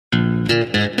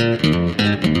Hi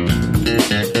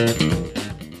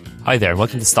there, and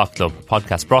welcome to Stock Club, a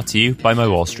podcast brought to you by My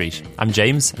Wall Street. I'm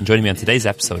James, and joining me on today's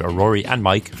episode are Rory and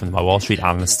Mike from the My Wall Street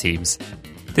analyst teams.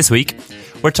 This week,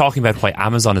 we're talking about why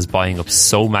Amazon is buying up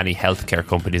so many healthcare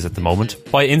companies at the moment,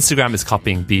 why Instagram is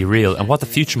copying Be Real, and what the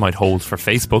future might hold for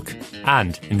Facebook.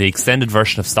 And in the extended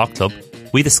version of Stock Club,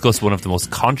 we discuss one of the most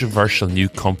controversial new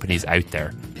companies out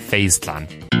there, FaZe Clan.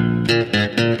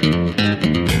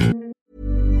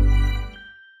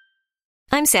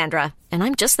 I'm Sandra, and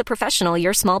I'm just the professional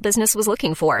your small business was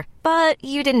looking for. But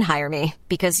you didn't hire me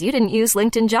because you didn't use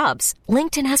LinkedIn Jobs.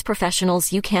 LinkedIn has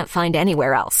professionals you can't find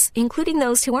anywhere else, including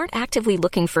those who aren't actively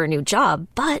looking for a new job,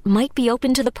 but might be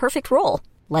open to the perfect role,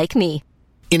 like me.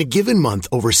 In a given month,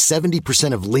 over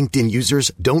 70% of LinkedIn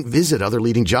users don't visit other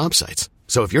leading job sites.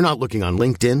 So if you're not looking on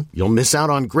LinkedIn, you'll miss out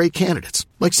on great candidates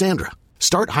like Sandra.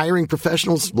 Start hiring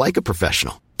professionals like a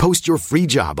professional. Post your free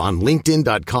job on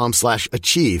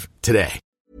linkedin.com/achieve today.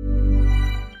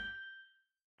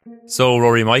 So,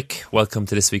 Rory, Mike, welcome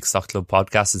to this week's Stock Club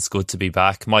podcast. It's good to be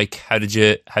back. Mike, how did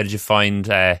you find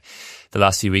the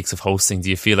last few weeks of hosting? Do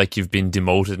you feel like you've been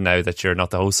demoted now that you're not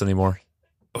the host anymore?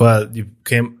 Well, you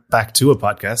came back to a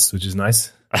podcast, which is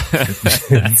nice.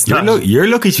 You're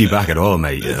lucky to be back at all,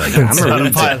 mate. Like,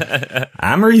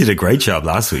 Amory did a great job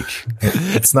last week.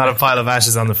 It's not a pile of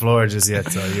ashes on the floor just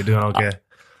yet, so you're doing okay.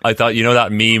 I thought, you know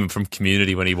that meme from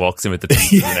Community when he walks in with the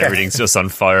pizza and everything's just on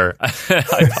fire? I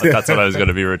thought that's what I was going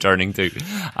to be returning to.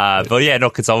 But yeah,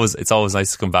 look, it's always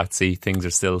nice to come back to see things are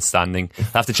still standing. I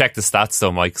have to check the stats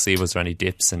though, Mike, see was there any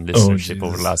dips in listenership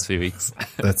over the last few weeks.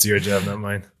 That's your job, not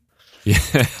mine. Yeah.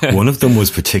 One of them was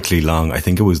particularly long. I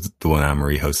think it was the one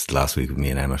Amory hosted last week with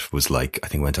me and Emmett was like, I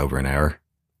think went over an hour.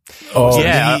 Oh,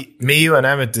 yeah. Me, you and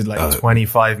Emmett did like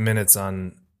 25 minutes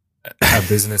on a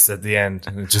business at the end,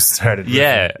 and it just started.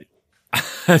 Yeah.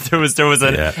 there was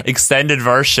an extended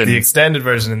version. The extended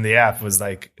version in the app was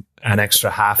like an extra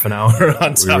half an hour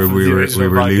on top of the original we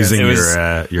were podcast.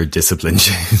 losing your discipline,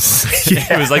 James.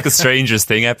 It was like a Strangest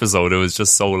Thing episode. It was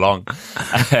just so long.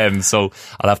 So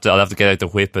I'll have to get out the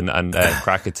whip and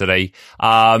crack it today.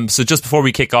 So just before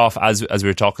we kick off, as we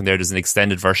were talking there, there's an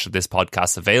extended version of this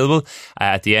podcast available.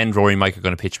 At the end, Rory and Mike are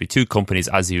going to pitch me two companies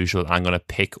as usual. I'm going to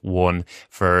pick one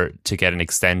to get an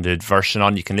extended version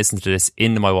on. You can listen to this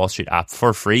in the My Wall Street app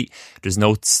for free. There's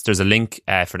a link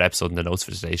for the episode in the notes for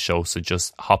today's show. So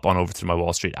just hop on over to My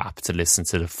Wall Street app to listen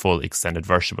to the full extended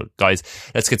version. But guys,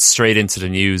 let's get straight into the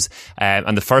news.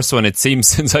 And the first one, it seems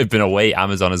since I've been away,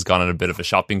 Amazon has gone on a bit of a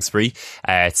shopping spree.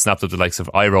 It snapped up the likes of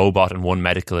iRobot and One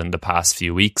Medical in the past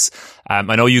few weeks. I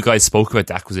know you guys spoke about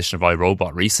the acquisition of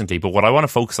iRobot recently, but what I want to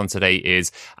focus on today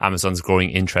is Amazon's growing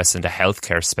interest in the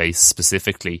healthcare space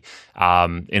specifically.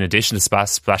 In addition to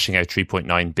splashing out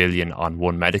 $3.9 billion on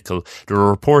One Medical, there were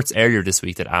reports earlier this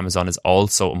week that Amazon is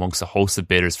also amongst a host of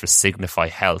bidders for Signify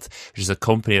Health, which is a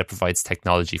company that provides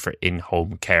technology for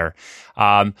in-home care.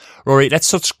 Rory,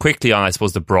 let's touch quickly on, I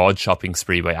suppose, the broad shopping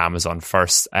spree by Amazon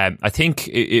first. I think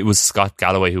it was Scott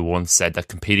Galloway who once said that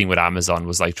competing with Amazon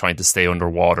was like trying to stay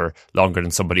underwater longer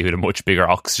than somebody who had a much bigger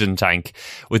oxygen tank.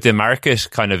 With the market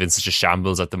kind of in such a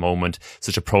shambles at the moment,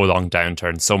 such a prolonged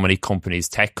downturn, so many companies,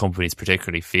 tech companies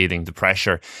particularly, feeling the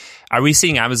pressure. Are we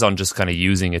seeing Amazon just kind of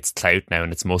using its clout now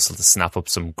and its muscle to snap up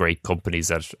some great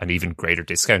companies at an even greater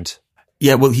discount?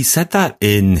 Yeah, well, he said that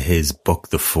in his book,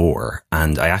 The Four,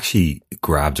 and I actually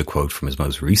grabbed a quote from his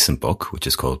most recent book, which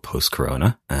is called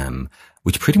Post-Corona,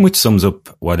 which pretty much sums up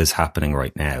what is happening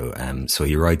right now. So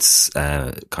he writes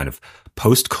kind of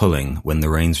post-culling, when the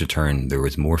rains return, there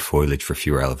was more foliage for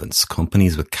fewer elephants.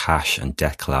 Companies with cash and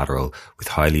debt collateral with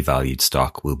highly valued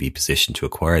stock will be positioned to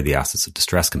acquire the assets of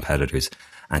distressed competitors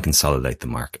and consolidate the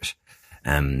market.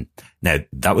 Now,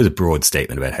 that was a broad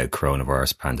statement about how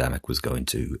coronavirus pandemic was going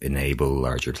to enable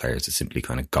larger players to simply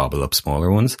kind of gobble up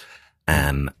smaller ones.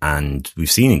 And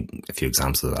we've seen a few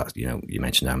examples of that. You know, you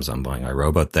mentioned Amazon buying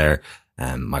iRobot there,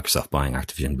 Microsoft buying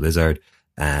Activision Blizzard.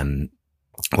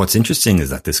 What's interesting is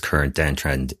that this current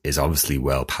downtrend is obviously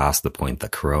well past the point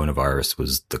that coronavirus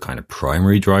was the kind of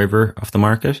primary driver of the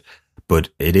market. But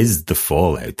it is the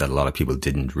fallout that a lot of people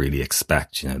didn't really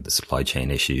expect. You know, the supply chain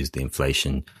issues, the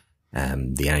inflation,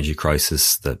 the energy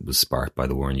crisis that was sparked by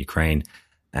the war in Ukraine,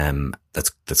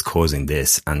 that's causing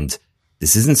this. And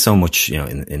this isn't so much, you know,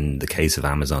 in the case of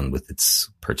Amazon with its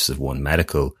purchase of One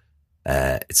Medical,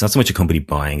 it's not so much a company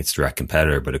buying its direct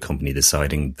competitor, but a company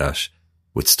deciding that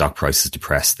with stock prices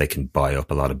depressed, they can buy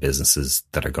up a lot of businesses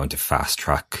that are going to fast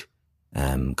track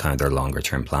kind of their longer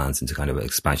term plans into kind of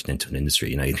expansion into an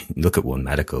industry. You know, you look at One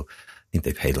Medical, I think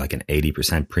they paid like an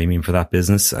 80% premium for that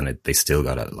business, and they still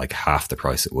got it like half the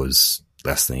price it was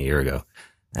less than a year ago.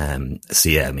 So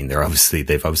yeah, I mean, they've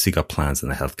obviously got plans in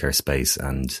the healthcare space,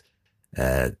 and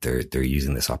they're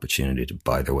using this opportunity to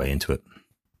buy their way into it.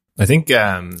 I think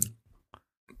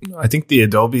the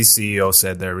Adobe CEO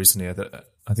said there recently,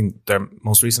 I think their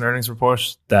most recent earnings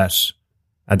report, that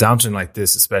a downturn like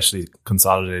this, especially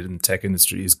consolidated in the tech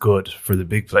industry, is good for the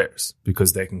big players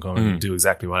because they can come and do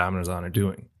exactly what Amazon are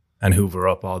doing and hoover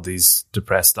up all these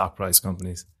depressed stock price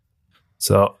companies.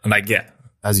 So, and like, yeah,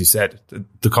 as you said,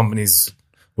 the companies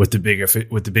with the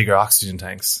bigger oxygen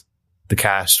tanks, the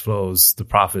cash flows, the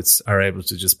profits are able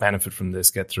to just benefit from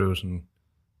this, get through it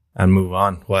and move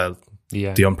on, while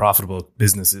the unprofitable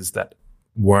businesses that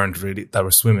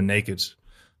were swimming naked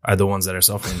are the ones that are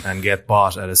suffering and get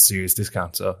bought at a serious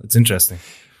discount. So it's interesting.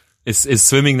 Is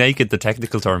swimming naked the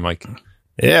technical term, Mike?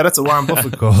 Yeah, that's a Warren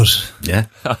Buffett quote. Yeah.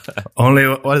 Only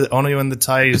when the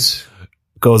tide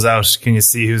goes out can you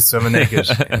see who's swimming naked.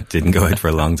 Didn't go out for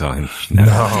a long time. No.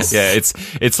 Yeah,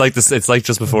 it's like this. It's like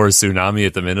just before a tsunami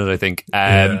at the minute, I think.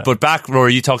 But back,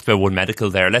 Rory, you talked about One Medical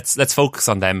there. Let's focus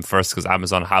on them first, because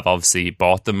Amazon have obviously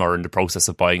bought them or in the process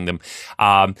of buying them.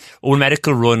 One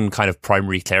Medical run kind of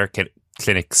primary care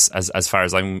clinics, as far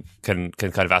as I can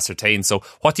kind of ascertain. So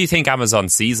what do you think Amazon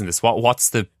sees in this? What's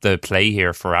the play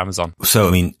here for Amazon? So,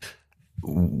 I mean,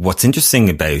 what's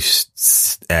interesting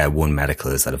about One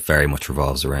Medical is that it very much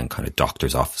revolves around kind of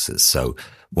doctors' offices. So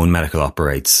One Medical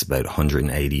operates about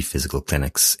 180 physical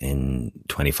clinics in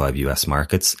 25 US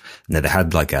markets. Now, they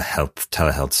had like a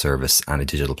telehealth service and a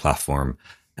digital platform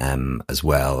as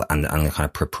well, and a kind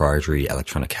of proprietary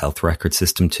electronic health record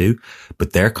system too.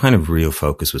 But their kind of real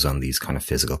focus was on these kind of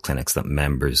physical clinics that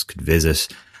members could visit.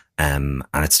 And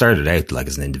it started out like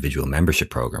as an individual membership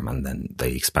program, and then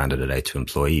they expanded it out to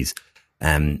employees.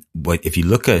 But if you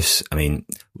look at, I mean,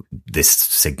 this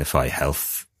Signify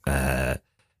Health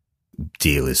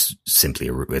deal is simply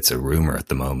it's a rumor at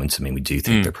the moment. I mean, we do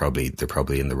think they're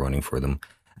probably in the running for them.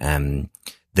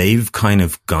 They've kind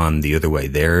of gone the other way.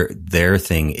 Their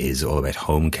thing is all about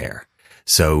home care.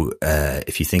 So,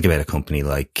 if you think about a company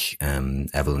like,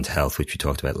 Evolent Health, which we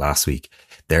talked about last week,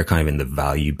 they're kind of in the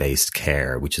value-based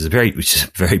care, which is a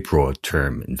very broad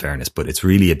term in fairness, but it's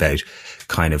really about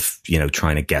kind of,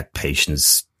 trying to get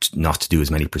patients not to do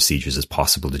as many procedures as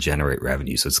possible to generate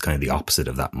revenue. So it's kind of the opposite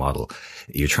of that model.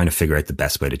 You're trying to figure out the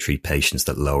best way to treat patients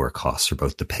that lower costs for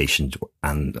both the patient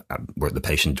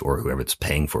or whoever's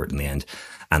paying for it in the end,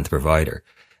 and the provider.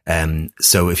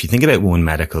 So if you think about One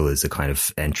Medical as a kind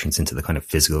of entrance into the kind of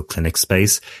physical clinic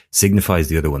space, Signify is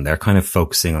the other one. They're kind of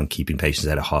focusing on keeping patients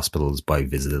out of hospitals by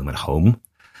visiting them at home.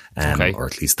 Or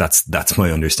at least that's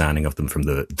my understanding of them from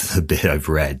the bit I've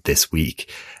read this week.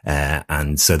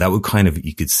 And so that would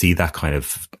you could see that kind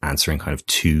of answering kind of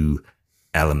two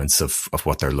elements of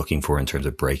what they're looking for in terms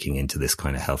of breaking into this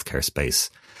kind of healthcare space.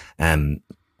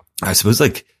 I suppose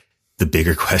like the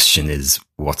bigger question is,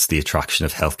 what's the attraction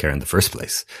of healthcare in the first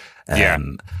place?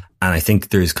 And I think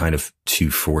there's kind of two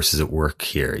forces at work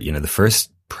here. The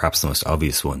first, perhaps the most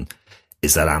obvious one,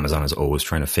 is that Amazon is always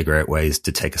trying to figure out ways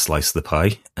to take a slice of the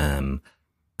pie. And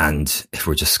if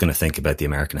we're just going to think about the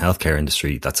American healthcare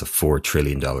industry, that's a $4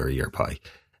 trillion a year pie.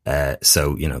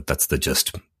 So, that's they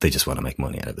just want to make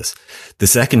money out of this. The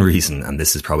second reason, and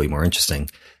this is probably more interesting,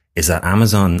 is that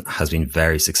Amazon has been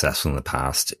very successful in the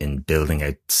past in building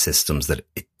out systems that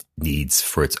it needs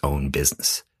for its own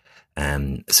business.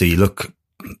 So you look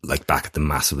like back at the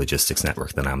massive logistics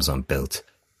network that Amazon built,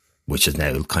 which is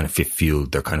now kind of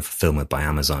fueled their kind of fulfillment by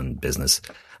Amazon business.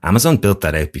 Amazon built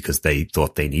that out because they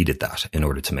thought they needed that in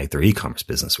order to make their e-commerce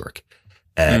business work.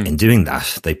 In doing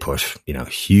that, they put,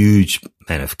 huge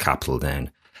amount of capital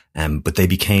down, but they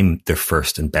became their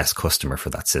first and best customer for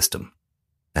that system.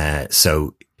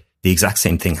 So the exact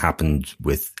same thing happened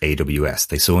with AWS.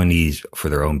 They saw a need for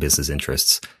their own business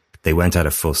interests. They went at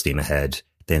it full steam ahead.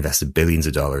 They invested billions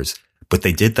of dollars, but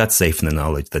they did that safe in the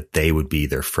knowledge that they would be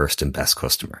their first and best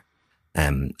customer.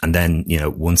 And then,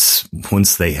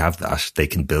 once they have that, they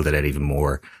can build it out even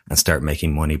more and start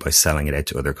making money by selling it out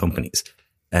to other companies.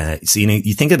 So,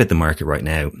 you think about the market right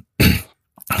now,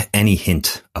 any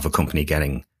hint of a company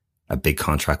getting a big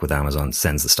contract with Amazon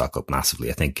sends the stock up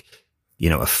massively. I think,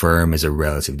 Affirm is a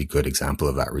relatively good example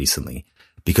of that recently,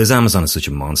 because Amazon is such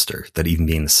a monster that even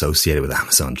being associated with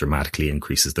Amazon dramatically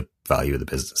increases the value of the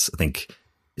business. I think,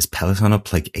 is Peloton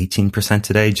up like 18%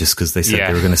 today just because they said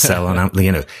they were going to sell on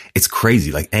Amazon? It's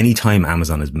crazy. Like anytime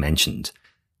Amazon is mentioned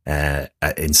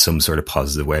in some sort of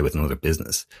positive way with another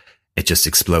business, it just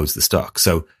explodes the stock.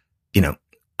 So,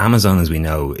 Amazon, as we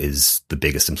know, is the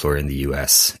biggest employer in the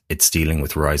US. It's dealing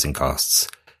with rising costs.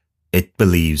 It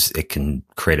believes it can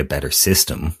create a better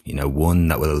system, one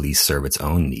that will at least serve its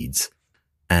own needs.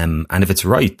 And if it's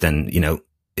right, then,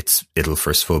 it'll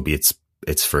first of all be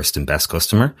its first and best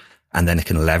customer. And then it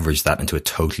can leverage that into a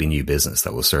totally new business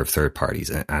that will serve third parties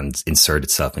and insert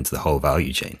itself into the whole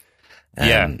value chain.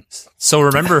 Yeah. So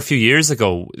remember a few years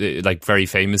ago, like very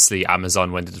famously,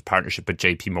 Amazon went into partnership with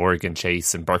JP Morgan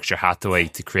Chase and Berkshire Hathaway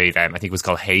to create, I think it was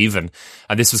called Haven.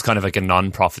 And this was kind of like a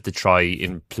non-profit to try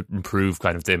improve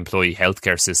kind of the employee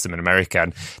healthcare system in America.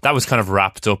 And that was kind of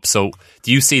wrapped up. So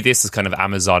do you see this as kind of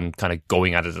Amazon kind of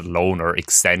going at it alone or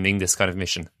extending this kind of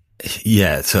mission?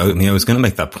 Yeah. So, I mean, I was going to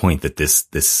make that point that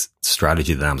this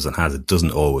strategy that Amazon has, it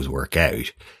doesn't always work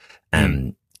out.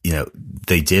 You know,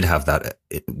 they did have that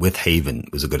with Haven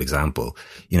was a good example.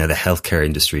 You know, the healthcare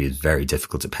industry is very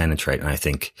difficult to penetrate. And I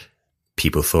think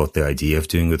people thought the idea of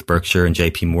doing with Berkshire and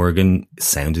JP Morgan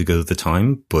sounded good at the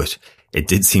time, but it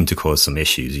did seem to cause some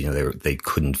issues. You know, they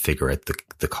couldn't figure out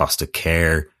the cost of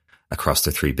care across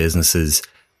the three businesses.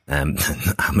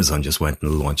 Amazon just went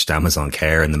and launched Amazon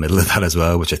Care in the middle of that as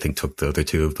well, which I think took the other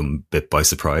two of them a bit by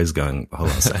surprise, going, hold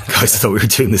on a second, guys, I thought we were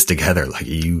doing this together. Like, are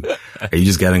you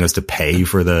just getting us to pay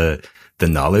for the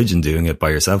knowledge and doing it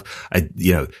by yourself?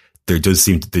 You know, there did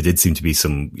seem to be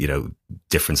some, you know,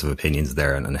 difference of opinions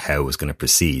there on how it was going to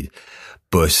proceed.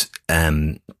 But,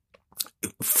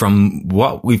 from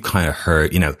what we've kind of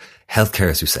heard, you know,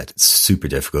 healthcare, as we said, it's super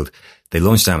difficult. They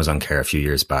launched Amazon Care a few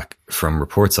years back. From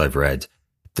reports I've read,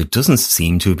 there doesn't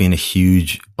seem to have been a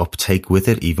huge uptake with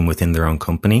it, even within their own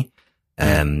company.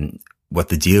 What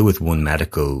the deal with One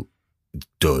Medical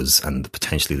does, and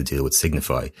potentially the deal with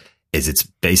Signify, is it's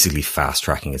basically fast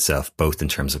tracking itself, both in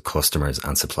terms of customers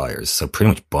and suppliers. So pretty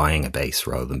much buying a base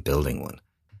rather than building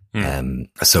one.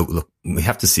 So look, we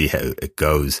have to see how it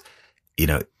goes. You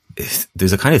know,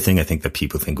 there's a kind of thing I think that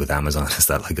people think with Amazon is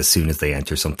that, like, as soon as they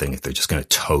enter something, if they're just going to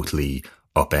totally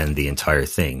upend the entire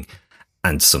thing.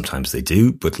 And sometimes they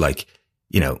do, but, like,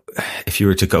 you know, if you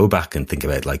were to go back and think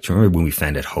about, like, do you remember when we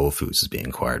found out Whole Foods was being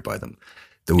acquired by them?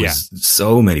 There was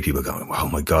so many people going, oh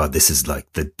my God, this is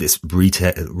like this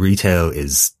retail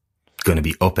is going to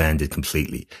be upended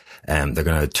completely. They're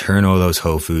going to turn all those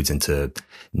Whole Foods into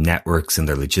networks in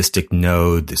their logistic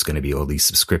node. There's going to be all these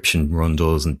subscription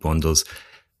bundles and bundles.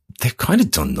 They've kind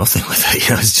of done nothing with it.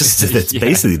 You know, it's just, it's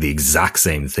basically the exact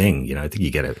same thing. You know, I think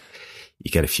you get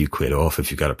a few quid off if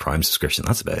you've got a Prime subscription.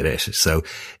 That's about it. So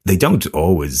they don't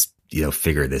always, you know,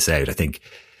 figure this out, I think.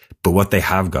 But what they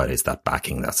have got is that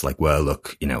backing that's like, well,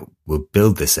 look, you know, we'll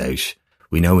build this out.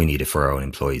 We know we need it for our own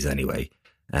employees anyway.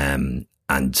 And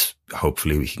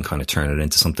hopefully we can kind of turn it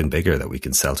into something bigger that we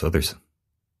can sell to others.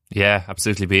 Yeah,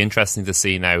 absolutely. Be interesting to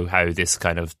see now how this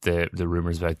kind of the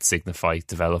rumours about Signify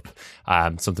develop.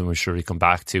 Something we'll surely come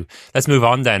back to. Let's move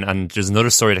on then. And there's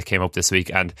another story that came up this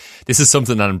week, and this is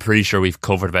something that I'm pretty sure we've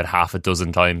covered about half a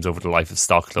dozen times over the life of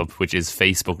Stock Club, which is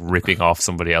Facebook ripping off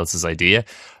somebody else's idea.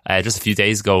 Just a few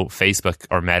days ago, Facebook,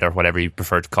 or Meta, or whatever you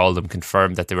prefer to call them,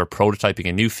 confirmed that they were prototyping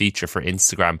a new feature for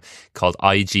Instagram called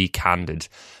IG Candid.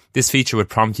 This feature would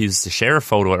prompt users to share a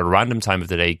photo at a random time of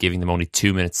the day, giving them only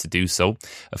 2 minutes to do so.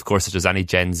 Of course, if there's any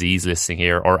Gen Zs listening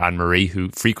here, or Anne-Marie, who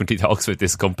frequently talks about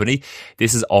this company,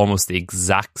 this is almost the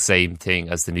exact same thing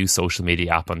as the new social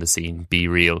media app on the scene,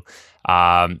 BeReal.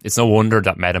 It's no wonder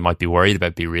that Meta might be worried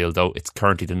about BeReal, though. It's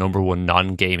currently the #1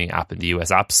 non-gaming app in the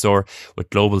US App Store,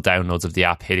 with global downloads of the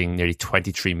app hitting nearly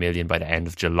 23 million by the end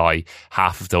of July,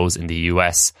 half of those in the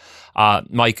US.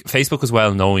 Mike, Facebook is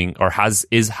well known, or has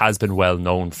been well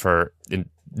known for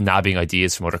nabbing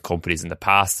ideas from other companies in the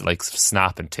past. Like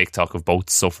Snap and TikTok have both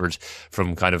suffered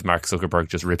from kind of Mark Zuckerberg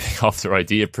just ripping off their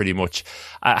idea pretty much.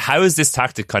 How has this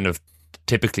tactic kind of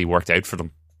typically worked out for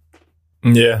them?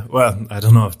 Yeah, well, I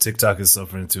don't know if TikTok is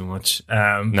suffering too much.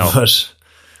 No. But,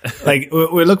 like,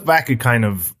 we look back at kind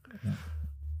of,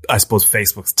 I suppose,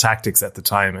 Facebook's tactics at the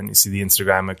time, and you see the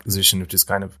Instagram acquisition, which is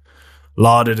kind of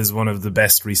lauded as one of the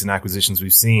best recent acquisitions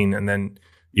we've seen. And then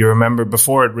you remember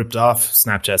before it ripped off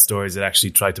Snapchat stories, it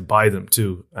actually tried to buy them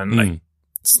too. And like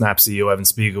Snap CEO Evan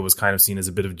Spiegel was kind of seen as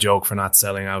a bit of a joke for not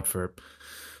selling out for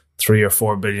 3 or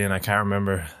 4 billion. I can't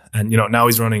remember. And, you know, now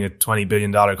he's running a $20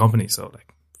 billion company. So,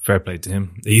 like, fair play to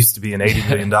him. It used to be an $80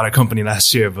 billion company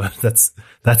last year, but that's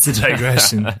a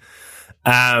digression.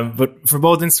 But for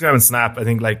both Instagram and Snap, I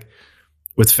think, like,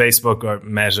 with Facebook or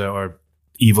Meta or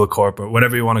Evil Corp or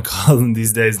whatever you want to call them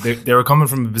these days, they were coming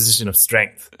from a position of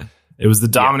strength. It was the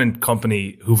dominant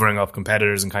company hoovering up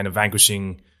competitors and kind of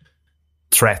vanquishing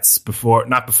threats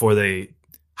not before they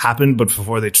happened, but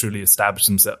before they truly established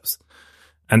themselves.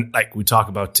 And, like, we talk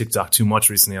about TikTok too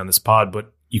much recently on this pod,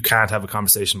 but you can't have a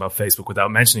conversation about Facebook without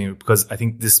mentioning it, because I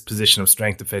think this position of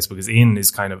strength that Facebook is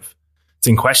it's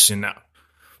in question now.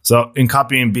 So in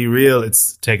copying BeReal,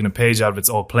 it's taken a page out of its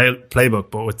old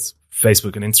playbook, but with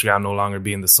Facebook and Instagram no longer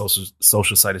being the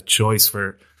social site of choice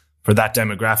for that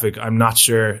demographic, I'm not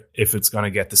sure if it's going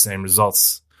to get the same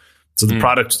results. So the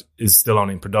product is still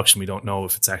only in production. We don't know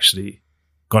if it's actually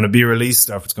going to be released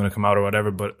or if it's going to come out or whatever.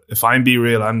 But if I'm Be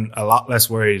Real, I'm a lot less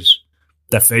worried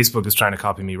that Facebook is trying to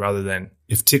copy me rather than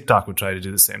if TikTok would try to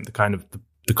do the same, the kind of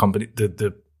the company,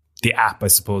 the app, I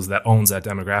suppose, that owns that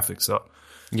demographic. So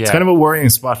it's kind of a worrying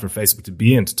spot for Facebook to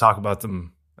be in, to talk about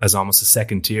them as almost a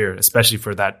second tier, especially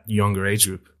for that younger age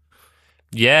group.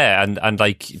 Yeah, and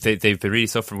like they've been really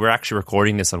suffering. We're actually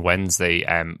recording this on Wednesday,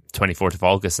 24th of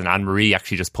August, and Anne-Marie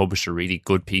actually just published a really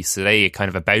good piece today, kind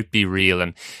of about Be Real,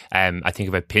 and I think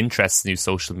about Pinterest's new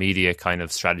social media kind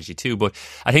of strategy too. But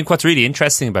I think what's really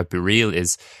interesting about Be Real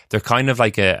is they're kind of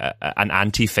like an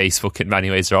anti-Facebook in many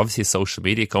ways. They're obviously a social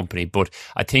media company, but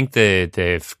I think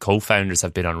the co-founders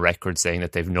have been on record saying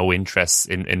that they've no interest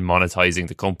in monetizing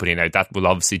the company. Now that will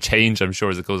obviously change, I'm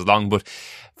sure, as it goes along, but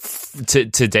to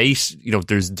date, you know,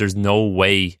 there's no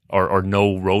way or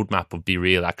no roadmap of Be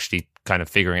Real actually kind of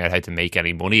figuring out how to make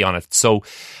any money on it. So,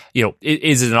 you know,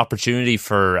 is it an opportunity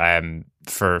for I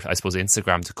suppose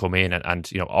Instagram to come in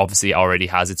and you know, obviously already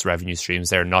has its revenue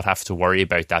streams there, not have to worry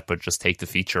about that, but just take the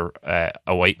feature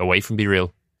away from Be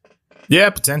Real? Yeah,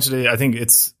 potentially. I think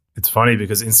it's funny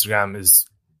because Instagram is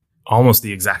almost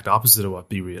the exact opposite of what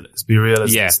Be Real is. Be Real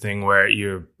is this thing where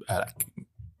you're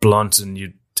blunt and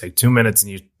you take 2 minutes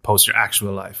and you post your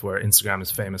actual life, where Instagram is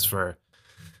famous for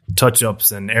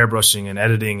touch-ups and airbrushing and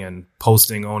editing and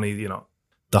posting only, you know,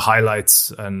 the highlights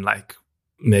and like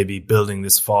maybe building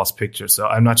this false picture. So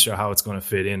I'm not sure how it's going to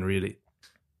fit in really.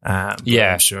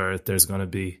 I'm sure there's going to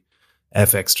be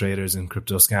FX traders and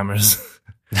crypto scammers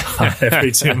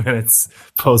every 2 minutes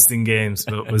posting games,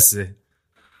 but we'll see.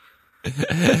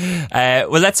 Well,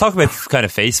 let's talk about kind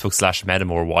of Facebook / Meta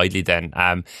more widely then.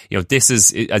 You know, this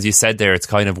is, as you said there, it's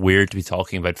kind of weird to be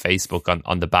talking about Facebook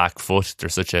on the back foot. They're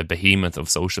such a behemoth of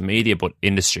social media, but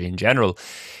industry in general.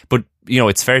 But, you know,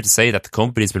 it's fair to say that the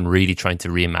company's been really trying to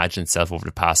reimagine itself over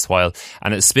the past while,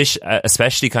 and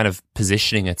especially kind of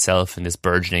positioning itself in this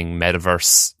burgeoning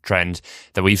metaverse trend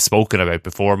that we've spoken about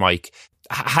before, Mike.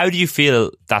 How do you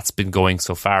feel that's been going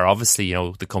so far? Obviously, you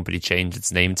know, the company changed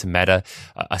its name to Meta.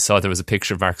 I saw there was a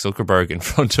picture of Mark Zuckerberg in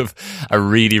front of a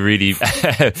really, really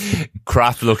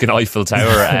crap-looking Eiffel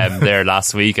Tower there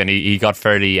last week, and he got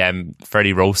fairly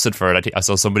roasted for it. I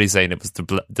saw somebody saying it was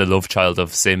the love child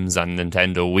of Sims and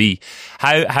Nintendo Wii.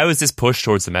 How has this push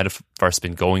towards the metaverse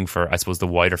been going for, I suppose, the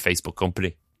wider Facebook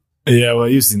company? Yeah, well,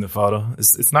 you've seen the photo.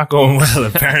 It's not going well,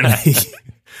 apparently.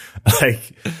 Like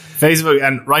Facebook,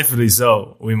 and rightfully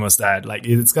so, we must add, like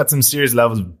it's got some serious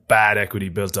levels of bad equity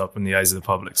built up in the eyes of the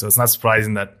public. So it's not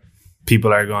surprising that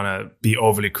people are going to be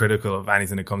overly critical of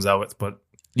anything it comes out with. But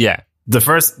yeah, the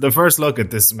first look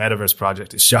at this metaverse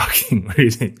project is shocking,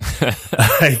 really.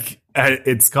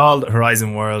 It's called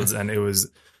Horizon Worlds, and it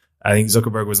was, I think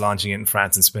Zuckerberg was launching it in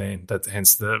France and Spain. That's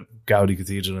hence the Gaudi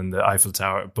Cathedral and the Eiffel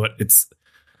Tower. But it's,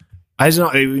 I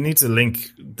don't know. We need to link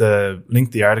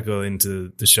the article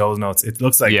into the show notes. It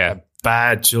looks like a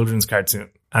bad children's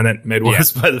cartoon, and then made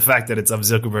worse by the fact that it's of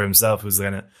Zuckerberg himself, who's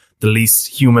kind of the least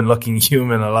human-looking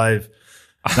human alive.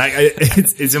 Like,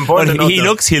 it's important. Well, he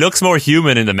looks more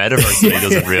human in the metaverse than he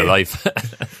does in real life.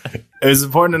 It was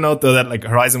important to note, though, that like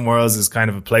Horizon Worlds is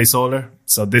kind of a placeholder.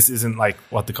 So this isn't like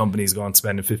what the company is going to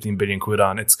spend 15 billion quid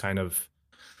on. It's kind of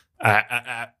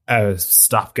a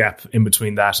stopgap in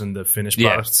between that and the finished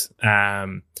product.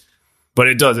 But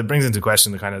it brings into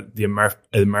question the kind of the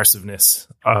immersiveness,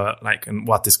 and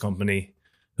what this company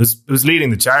who's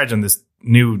leading the charge on this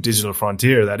new digital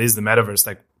frontier that is the metaverse.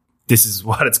 Like, this is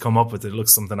what it's come up with. It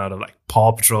looks something out of like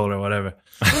Paw Patrol or whatever.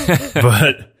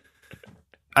 But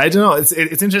I don't know.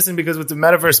 It's interesting because with the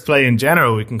metaverse play in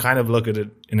general, we can kind of look at it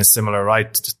in a similar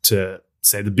light to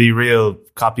say the Be Real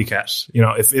copycat. You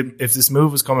know, if this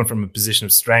move was coming from a position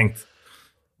of strength,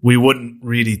 we wouldn't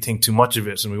really think too much of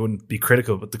it and we wouldn't be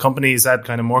critical. But the company has had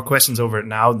kind of more questions over it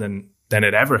now than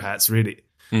it ever has, really.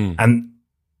 And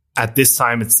at this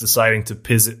time, it's deciding to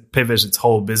pivot its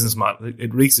whole business model.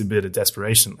 It reeks a bit of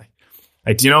desperation.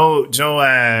 Like, do you know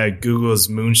Google's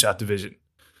Moonshot division?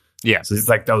 Yeah. So it's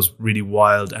like those really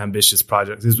wild, ambitious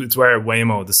projects. It's where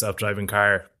Waymo, the self-driving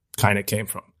car, kind of came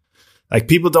from. Like,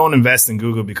 people don't invest in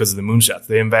Google because of the moonshots.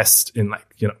 They invest in, like,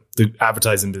 you know, the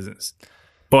advertising business.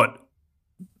 But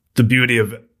the beauty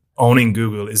of owning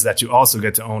Google is that you also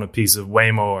get to own a piece of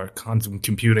Waymo or quantum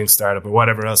computing startup or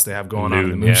whatever else they have going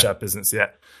on in the moonshot business. Yeah.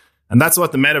 And that's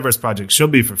what the metaverse project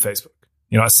should be for Facebook.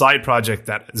 You know, a side project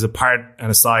that is apart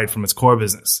and aside from its core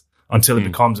business until it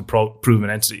becomes a proven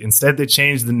entity. Instead, they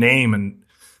changed the name and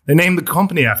they named the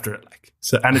company after it. Like,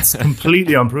 so, and it's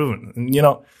completely unproven. And, you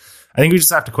know, I think we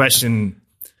just have to question,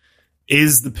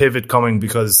 is the pivot coming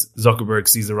because Zuckerberg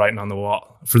sees the writing on the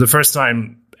wall? For the first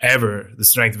time ever, the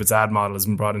strength of its ad model has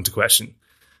been brought into question.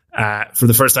 For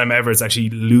the first time ever, it's actually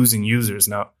losing users.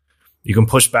 Now, you can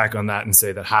push back on that and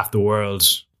say that half the world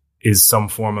is some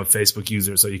form of Facebook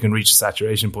user, so you can reach a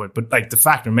saturation point. But like the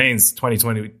fact remains,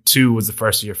 2022 was the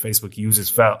first year Facebook users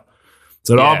fell.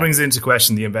 So it all brings into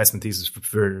question the investment thesis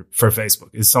for Facebook.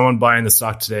 Is someone buying the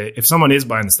stock today? If someone is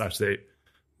buying the stock today,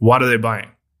 what are they buying?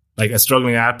 Like a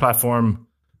struggling ad platform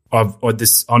or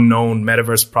this unknown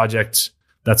metaverse project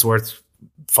that's worth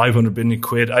 500 billion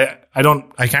quid?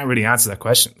 I can't really answer that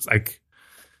question. It's like,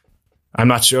 I'm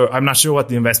not sure what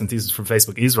the investment thesis for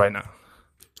Facebook is right now.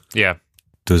 Yeah.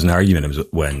 There's an argument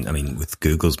with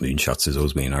Google's moonshots, there's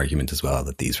always been an argument as well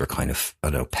that these were kind of,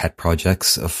 pet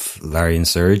projects of Larry and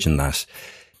Serge, and that,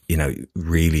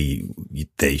 really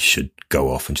they should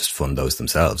go off and just fund those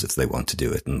themselves if they want to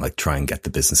do it, and like try and get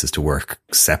the businesses to work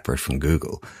separate from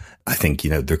Google. I think,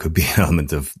 there could be an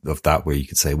element of that where you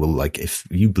could say, well, like if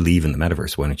you believe in the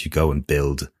metaverse, why don't you go and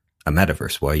build a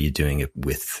metaverse? Why are you doing it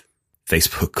with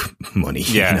Facebook money?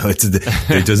 Yeah.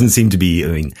 There doesn't seem to be,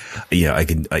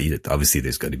 obviously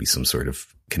there's got to be some sort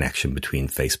of connection between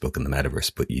Facebook and the metaverse,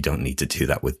 but you don't need to do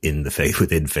that within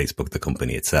Facebook, the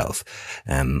company itself.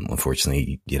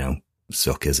 Unfortunately,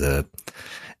 Zuck is a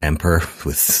emperor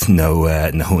with no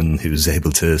one who's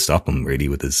able to stop him really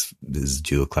with his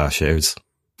dual class shares.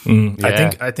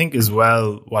 Yeah. I think as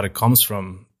well, what it comes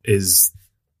from is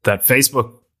that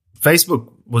Facebook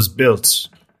was built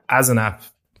as an app.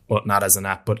 Well, not as an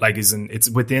app, but like it's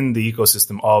within the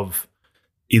ecosystem of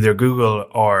either Google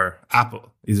or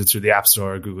Apple, either through the App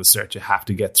Store or Google Search. You have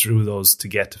to get through those to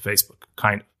get to Facebook,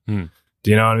 kind of. Do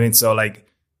you know what I mean? So like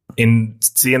in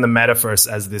seeing the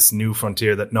metaverse as this new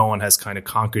frontier that no one has kind of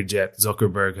conquered yet,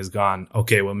 Zuckerberg has gone,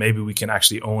 okay, well, maybe we can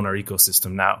actually own our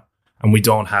ecosystem now. And we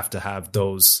don't have to have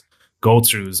those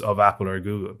go-throughs of Apple or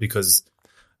Google, because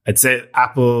I'd say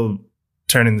Apple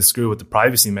turning the screw with the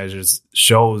privacy measures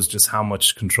shows just how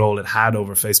much control it had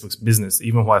over Facebook's business,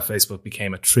 even while Facebook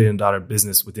became $1 trillion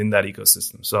business within that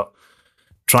ecosystem. So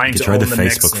trying to try own the the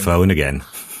Facebook phone again.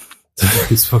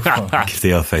 Facebook phone. Give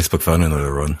the old Facebook phone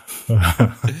another run.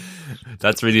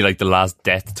 That's really like the last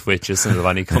death twitch, isn't it, of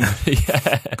any company?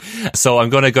 So I'm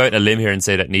going to go out on a limb here and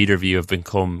say that neither of you have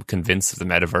become convinced of the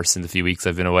metaverse in the few weeks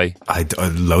I've been away.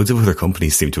 Loads of other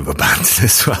companies seem to have abandoned it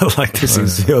as well. Like there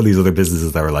seems to be all these other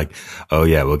businesses that were like, oh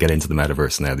yeah, we'll get into the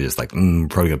metaverse now. They're just like, probably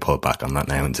going to pull back on that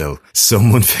now until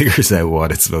someone figures out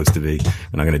what it's supposed to be.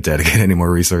 We're not going to dedicate any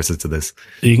more resources to this.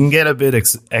 You can get a bit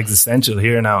existential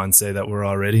here now and say that we're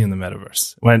already in the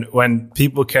metaverse. When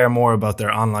people care more about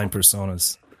their online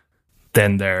personas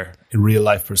than their real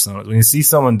life personas. When you see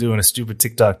someone doing a stupid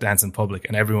TikTok dance in public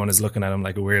and everyone is looking at him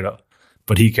like a weirdo,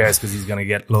 but he cares because he's going to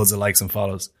get loads of likes and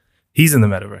follows, he's in the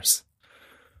metaverse.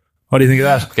 What do you think of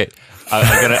that? Okay,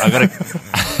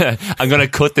 I'm gonna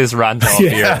cut this rant off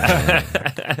here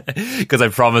because I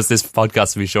promise this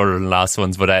podcast will be shorter than the last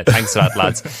ones. But thanks for that,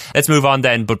 lads. Let's move on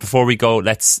then. But before we go,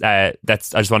 I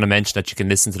just want to mention that you can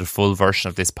listen to the full version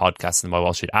of this podcast in the My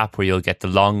Wall Street app, where you'll get the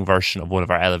long version of one of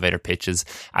our elevator pitches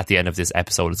at the end of this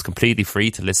episode. It's completely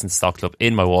free to listen to Stock Club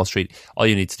in My Wall Street. All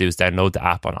you need to do is download the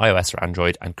app on iOS or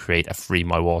Android and create a free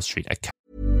My Wall Street account.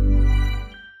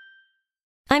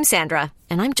 I'm Sandra,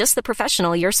 and I'm just the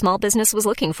professional your small business was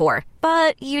looking for.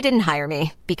 But you didn't hire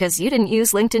me because you didn't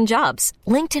use LinkedIn Jobs.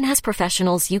 LinkedIn has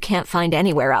professionals you can't find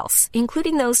anywhere else,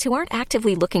 including those who aren't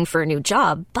actively looking for a new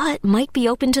job, but might be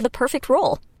open to the perfect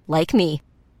role, like me.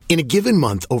 In a given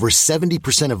month, over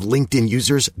 70% of LinkedIn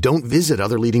users don't visit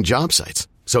other leading job sites.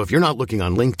 So if you're not looking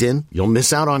on LinkedIn, you'll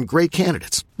miss out on great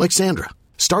candidates like Sandra.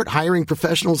 Start hiring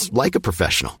professionals like a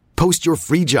professional. Post your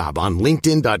free job on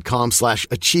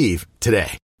linkedin.com/achieve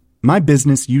today. My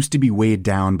business used to be weighed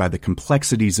down by the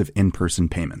complexities of in-person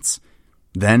payments.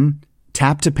 Then,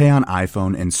 Tap to Pay on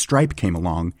iPhone and Stripe came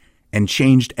along and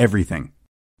changed everything.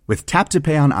 With Tap to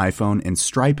Pay on iPhone and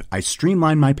Stripe, I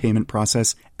streamlined my payment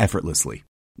process effortlessly.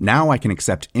 Now I can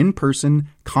accept in-person,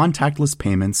 contactless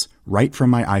payments right from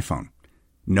my iPhone.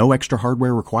 No extra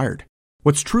hardware required.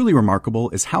 What's truly remarkable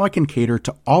is how I can cater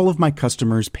to all of my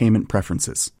customers' payment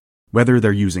preferences. Whether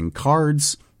they're using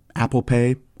cards, Apple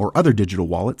Pay, or other digital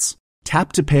wallets,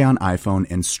 Tap to Pay on iPhone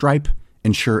and Stripe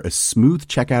ensure a smooth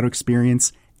checkout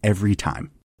experience every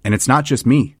time. And it's not just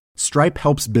me. Stripe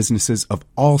helps businesses of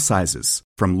all sizes,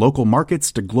 from local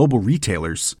markets to global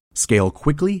retailers, scale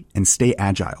quickly and stay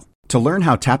agile. To learn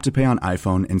how Tap to Pay on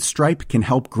iPhone and Stripe can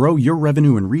help grow your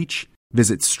revenue and reach,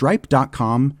 visit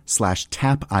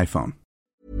stripe.com/tapiphone.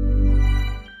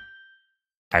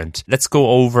 Let's go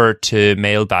over to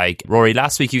Mailbag. Rory,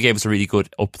 last week you gave us a really good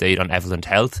update on Evolent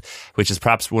Health, which is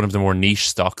perhaps one of the more niche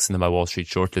stocks in the My Wall Street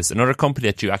shortlist. Another company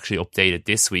that you actually updated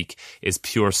this week is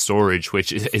Pure Storage,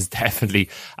 which is definitely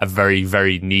a very,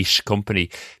 very niche company.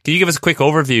 Can you give us a quick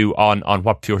overview on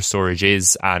what Pure Storage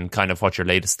is and kind of what your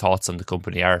latest thoughts on the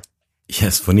company are? Yeah,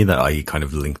 it's funny that I kind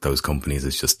of link those companies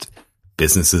as just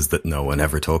businesses that no one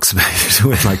ever talks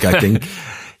about. Like, I think,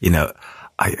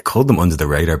 I called them under the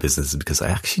radar businesses because I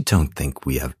actually don't think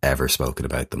we have ever spoken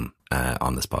about them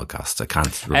on this podcast. I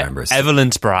can't remember.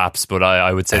 Evolent perhaps, but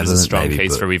I would say there's a strong maybe,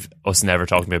 case for us never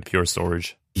talking about Pure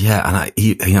Storage. Yeah,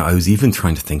 and I was even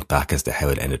trying to think back as to how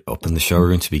it ended up in the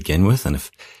showroom to begin with. And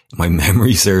if my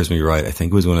memory serves me right, I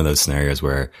think it was one of those scenarios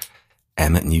where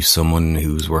Emmett knew someone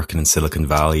who was working in Silicon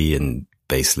Valley and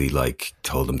basically like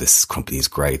told them this company is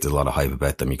great. There's a lot of hype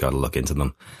about them. You got to look into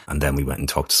them. And then we went and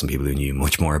talked to some people who knew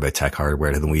much more about tech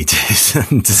hardware than we did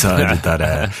and decided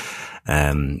that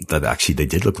actually they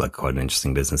did look like quite an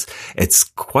interesting business. It's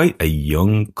quite a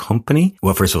young company.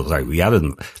 Well, first of all, we added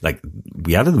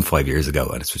them 5 years ago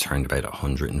and it's returned about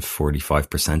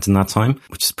 145% in that time,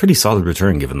 which is a pretty solid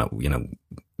return given that,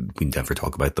 we never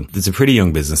talk about them. It's a pretty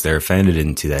young business. They were founded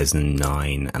in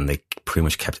 2009 and they pretty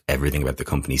much kept everything about the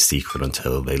company secret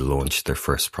until they launched their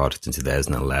first product in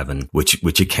 2011, which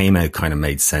it came out kind of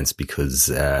made sense because,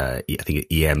 I think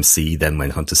EMC then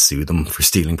went on to sue them for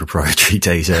stealing proprietary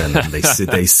data and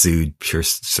they sued Pure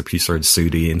Storage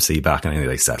sued EMC back and I think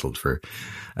they settled for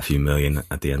a few million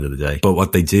at the end of the day. But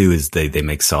what they do is they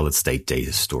make solid state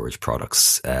data storage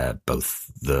products, both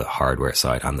the hardware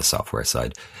side and the software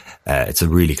side. It's a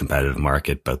really competitive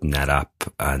market. Both NetApp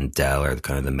and Dell are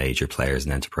kind of the major players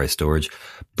in enterprise storage,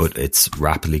 but it's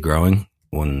rapidly growing.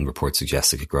 One report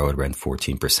suggests it could grow at around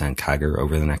 14% CAGR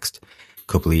over the next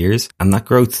couple of years. And that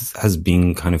growth has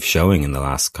been kind of showing in the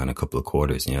last kind of couple of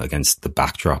quarters, against the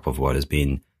backdrop of what has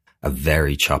been a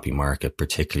very choppy market,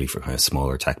 particularly for kind of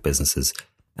smaller tech businesses.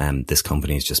 This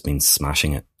company has just been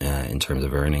smashing it in terms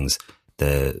of earnings.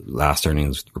 The last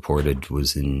earnings reported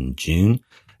was in June,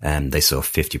 and they saw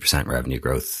 50% revenue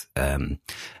growth.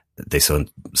 They saw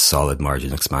solid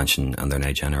margin expansion, and they're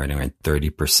now generating around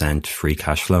 30% free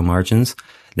cash flow margins.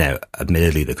 Now,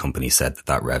 admittedly, the company said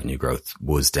that revenue growth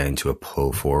was down to a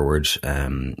pull forward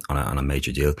on a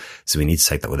major deal, so we need to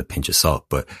take that with a pinch of salt.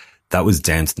 But that was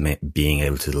down to them being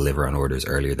able to deliver on orders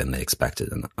earlier than they expected.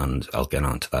 And I'll get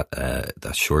on to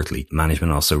that shortly.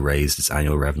 Management also raised its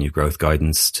annual revenue growth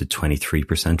guidance to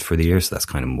 23% for the year. So that's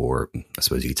kind of more, I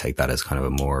suppose you could take that as kind of a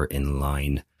more in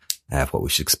line of what we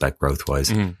should expect growth wise.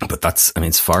 Mm-hmm. But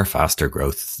it's far faster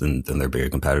growth than their bigger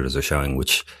competitors are showing,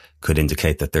 which could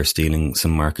indicate that they're stealing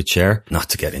some market share. Not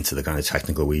to get into the kind of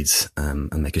technical weeds,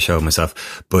 and make a show of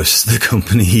myself, but the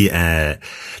company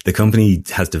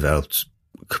has developed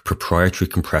proprietary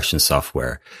compression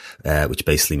software, which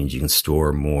basically means you can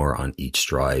store more on each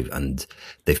drive, and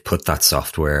they've put that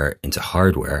software into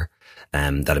hardware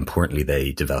that importantly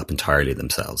they develop entirely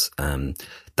themselves.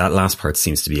 That last part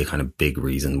seems to be a kind of big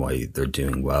reason why they're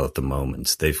doing well at the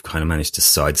moment. They've kind of managed to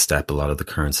sidestep a lot of the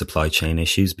current supply chain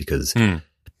issues because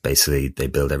basically they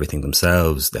build everything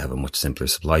themselves. They have a much simpler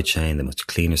supply chain, a much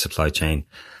cleaner supply chain.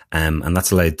 And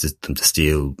that's allowed them to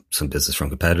steal some business from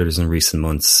competitors in recent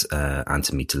months, and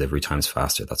to meet delivery times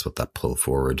faster. That's what that pull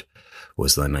forward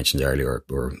was that I mentioned earlier,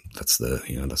 or that's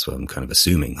that's what I'm kind of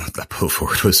assuming that pull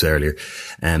forward was earlier.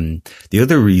 The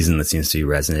other reason that seems to be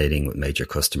resonating with major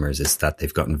customers is that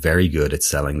they've gotten very good at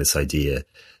selling this idea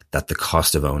that the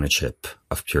cost of ownership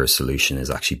of Pure solution is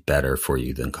actually better for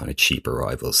you than kind of cheaper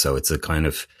rivals. So it's a kind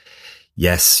of,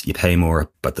 yes, you pay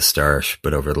more at the start,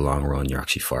 but over the long run, you're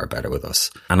actually far better with us.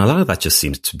 And a lot of that just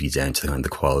seems to be down to kind of the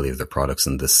quality of their products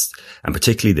and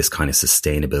particularly this kind of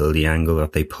sustainability angle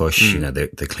that they push.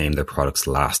 They claim their products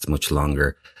last much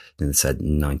longer. And they said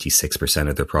 96%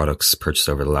 of their products purchased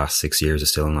over the last 6 years are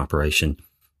still in operation.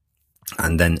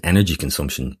 And then energy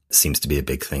consumption seems to be a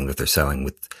big thing that they're selling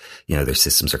with, their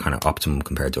systems are kind of optimum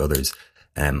compared to others.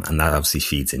 And that obviously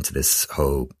feeds into this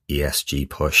whole ESG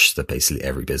push that basically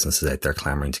every business is out there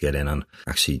clamoring to get in on.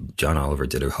 Actually, John Oliver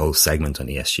did a whole segment on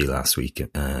ESG last week.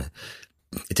 It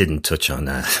didn't touch on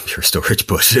Pure Storage,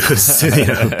 but it was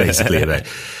basically about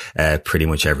pretty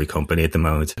much every company at the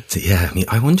moment. So yeah,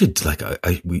 I wondered,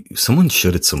 someone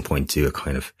should at some point do a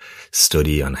kind of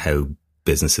study on how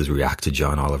businesses react to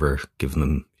John Oliver, giving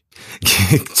them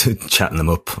chatting them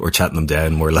up or chatting them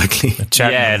down, more likely. That's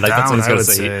what I was going to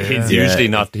say. He's usually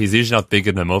not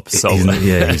bigging them up. So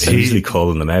he's usually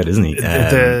calling them out, isn't he?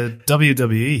 The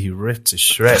WWE, he ripped to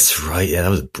shreds. That's right. Yeah, that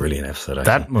was a brilliant episode. Actually.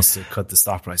 That must have cut the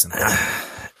stock price in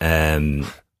half.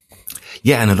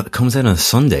 Yeah, and it comes out on a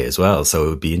Sunday as well, so it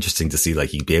would be interesting to see,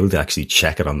 like, you'd be able to actually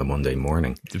check it on the Monday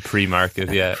morning. The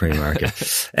pre-market, yeah.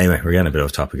 Pre-market. Anyway, we're getting a bit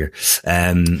off topic here.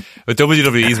 But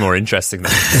WWE is more interesting though.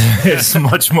 It's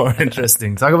much more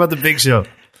interesting. Talk about the Big Show.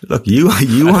 Look, you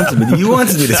wanted me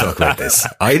to talk about this.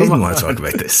 I didn't want to talk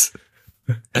about this.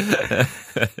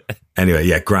 Anyway,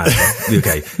 yeah, grand.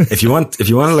 Okay, if you want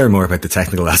to learn more about the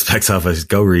technical aspects of it,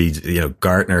 go read.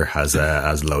 Gartner has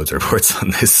loads of reports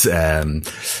on this. Gartner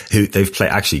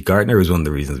is one of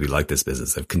the reasons we like this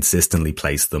business. They've consistently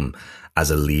placed them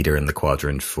as a leader in the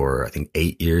quadrant for I think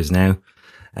 8 years now.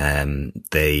 Their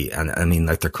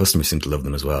customers seem to love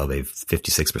them as well. They've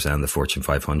 56% of the Fortune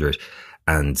 500,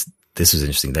 and this was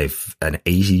interesting. They've an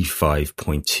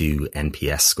 85.2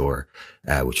 NPS score,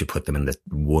 which would put them in the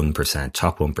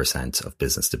top 1% of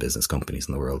business to business companies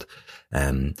in the world.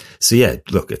 So yeah,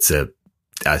 look, it's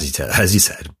as you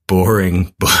said,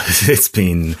 boring, but it's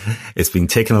been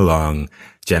ticking along,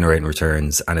 generating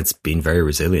returns, and it's been very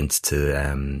resilient to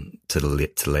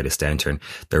the latest downturn.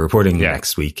 They're reporting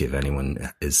next week if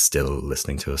anyone is still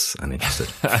listening to us and interested.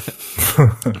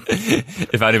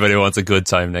 If anybody wants a good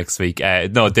time next week.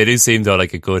 No, they do seem though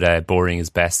like a good boring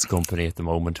is best company at the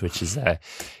moment, which is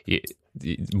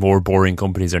more boring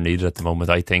companies are needed at the moment,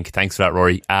 I think. Thanks for that,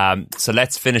 Rory. So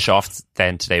let's finish off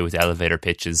then today with elevator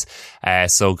pitches.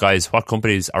 So guys, what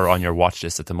companies are on your watch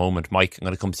list at the moment? Mike, I'm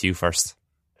going to come to you first.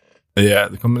 Yeah,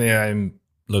 the company I'm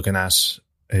looking at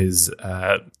is,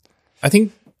 I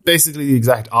think, basically the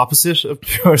exact opposite of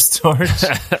Pure Storage.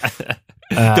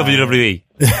 WWE.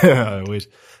 Wait.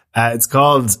 It's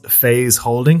called Phase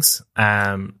Holdings.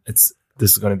 This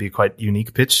is going to be a quite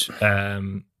unique pitch.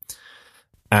 I'm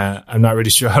not really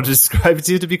sure how to describe it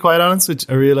to you, to be quite honest, which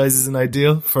I realize is an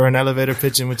ideal for an elevator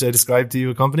pitch in which I describe to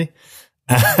you a company.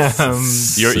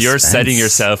 You're setting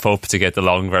yourself up to get the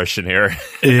long version here.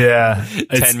 Yeah.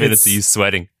 10 minutes of you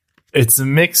sweating. It's a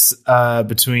mix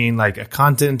between like a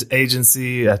content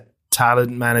agency, a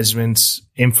talent management,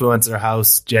 influencer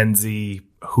house, Gen Z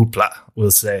hoopla,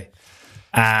 we'll say.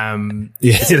 Do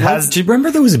you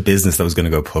remember there was a business that was going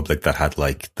to go public that had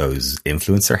like those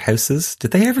influencer houses?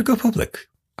 Did they ever go public?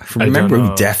 I remember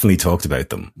we definitely talked about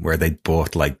them, where they'd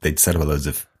set up loads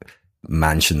of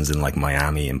mansions in like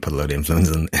Miami and put a load of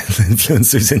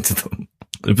influencers into them.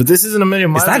 But this isn't a million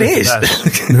miles. Is that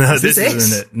it? No, this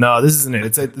isn't it. No, this isn't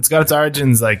it. It's got its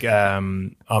origins like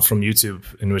from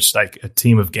YouTube, in which like a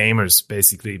team of gamers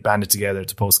basically banded together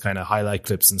to post kind of highlight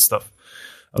clips and stuff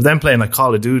of them playing like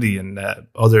Call of Duty and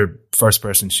other first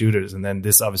person shooters. And then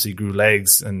this obviously grew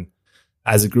legs, and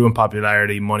as it grew in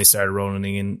popularity, money started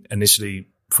rolling in initially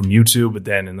from YouTube, but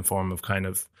then in the form of kind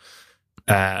of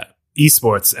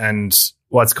esports. And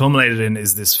what's culminated in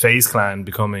is this FaZe Clan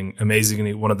becoming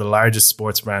amazingly one of the largest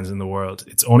sports brands in the world.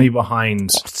 It's only behind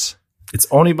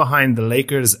the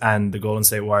Lakers and the Golden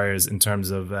State Warriors in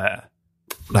terms of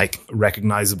like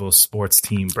recognizable sports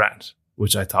team brand,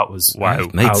 which I thought was wow.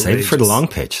 Mate, save it for the long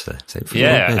pitch.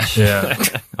 Yeah.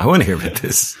 I want to hear about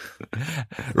this.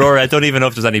 Rory, I don't even know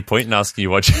if there's any point in asking you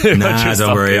what Nah,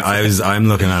 don't worry. I'm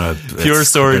looking at it. Pure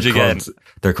Storage again.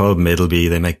 They're called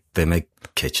Middleby. They make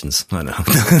kitchens. I know.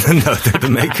 No, they're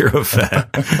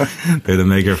the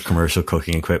maker of commercial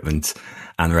cooking equipment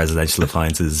and residential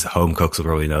appliances. Home cooks will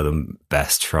probably know them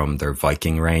best from their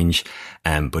Viking range.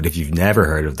 But if you've never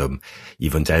heard of them,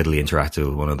 you've undoubtedly interacted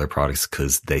with one of their products,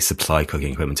 because they supply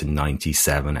cooking equipment to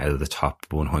 97 out of the top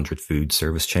 100 food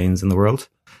service chains in the world.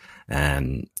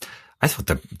 I thought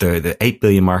the 8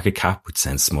 billion market cap, which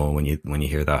sounds small when you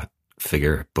hear that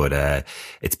figure, but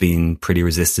it's been pretty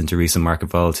resistant to recent market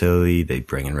volatility. They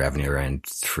bring in revenue around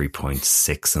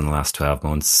 3.6 in the last 12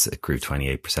 months. It grew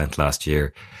 28% last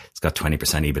year. It's got 20%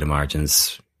 EBITDA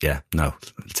margins. Yeah, no.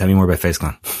 Tell me more about FaZe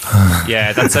Clan.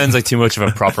 Yeah, that sounds like too much of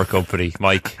a proper company.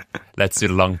 Mike, let's do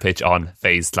the long pitch on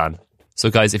FaZe Clan. So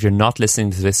guys, if you're not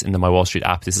listening to this in the My Wall Street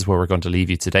app, this is where we're going to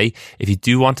leave you today. If you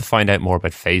do want to find out more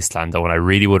about FaZe Clan though, and I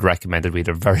really would recommend it, we had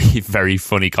a very, very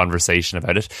funny conversation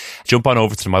about it, jump on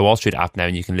over to the My Wall Street app now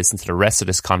and you can listen to the rest of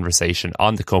this conversation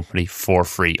on the company for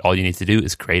free. All you need to do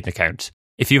is create an account.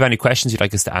 If you have any questions you'd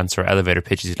like us to answer, elevator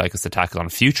pitches you'd like us to tackle on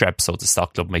future episodes of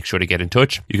Stock Club, make sure to get in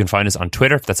touch. You can find us on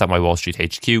Twitter, that's at My Wall Street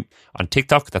HQ, on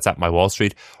TikTok, that's at My Wall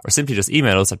Street, or simply just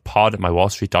email us at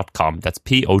pod@mywallstreet.com. That's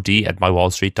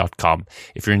pod@mywallstreet.com.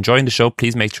 If you're enjoying the show,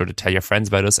 please make sure to tell your friends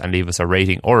about us and leave us a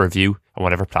rating or review on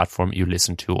whatever platform you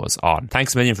listen to us on.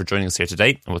 Thanks a million for joining us here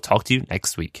today, and we'll talk to you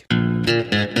next week.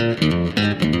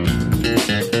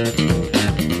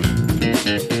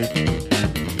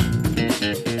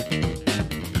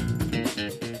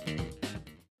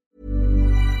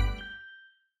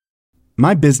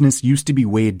 My business used to be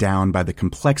weighed down by the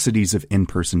complexities of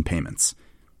in-person payments.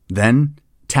 Then,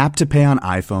 Tap to Pay on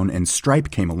iPhone and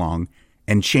Stripe came along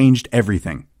and changed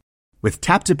everything. With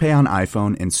Tap to Pay on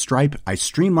iPhone and Stripe, I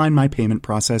streamlined my payment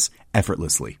process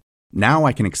effortlessly. Now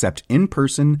I can accept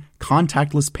in-person,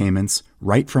 contactless payments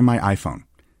right from my iPhone.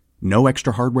 No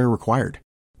extra hardware required.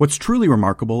 What's truly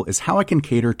remarkable is how I can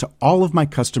cater to all of my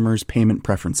customers' payment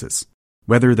preferences.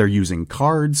 Whether they're using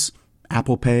cards,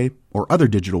 Apple Pay, or other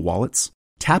digital wallets,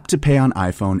 Tap to Pay on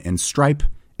iPhone and Stripe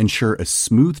ensure a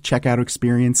smooth checkout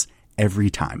experience every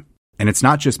time. And it's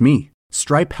not just me.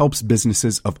 Stripe helps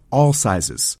businesses of all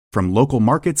sizes, from local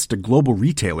markets to global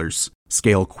retailers,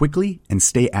 scale quickly and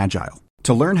stay agile.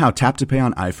 To learn how Tap to Pay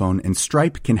on iPhone and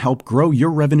Stripe can help grow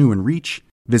your revenue and reach,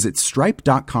 visit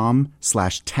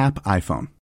stripe.com/tapiphone.